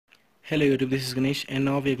Hello YouTube, this is Ganesh and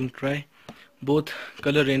now we are going to try both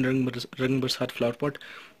Color Rain Rang Barsat Flower Pot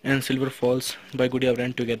and Silver Falls by Gudia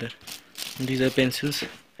brand together. And these are pencils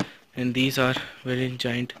and these are very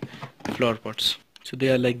giant flower pots. So they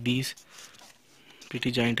are like these,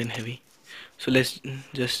 pretty giant and heavy. So let's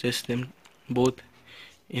just test them both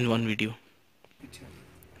in one video.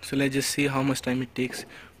 So let's just see how much time it takes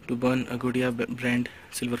to burn a Gudia brand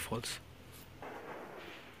Silver Falls.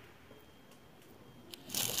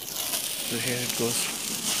 So here it goes,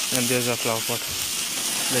 and there's a flower pot.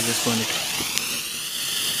 Let's just burn it.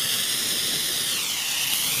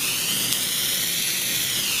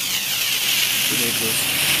 So there it goes.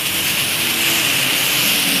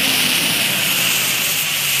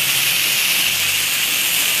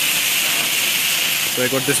 So I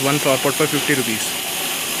got this one flower pot for 50 rupees.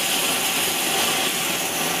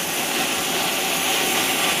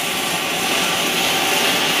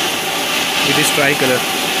 It is tricolor.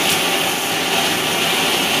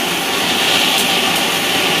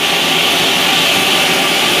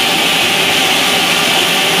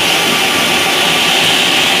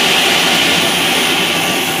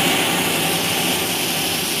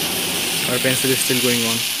 Our pencil is still going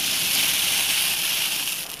on.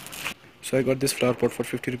 So I got this flower pot for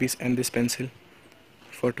 50 rupees and this pencil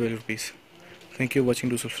for 12 rupees. Thank you for watching.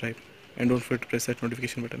 Do subscribe and don't forget to press that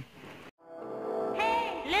notification button.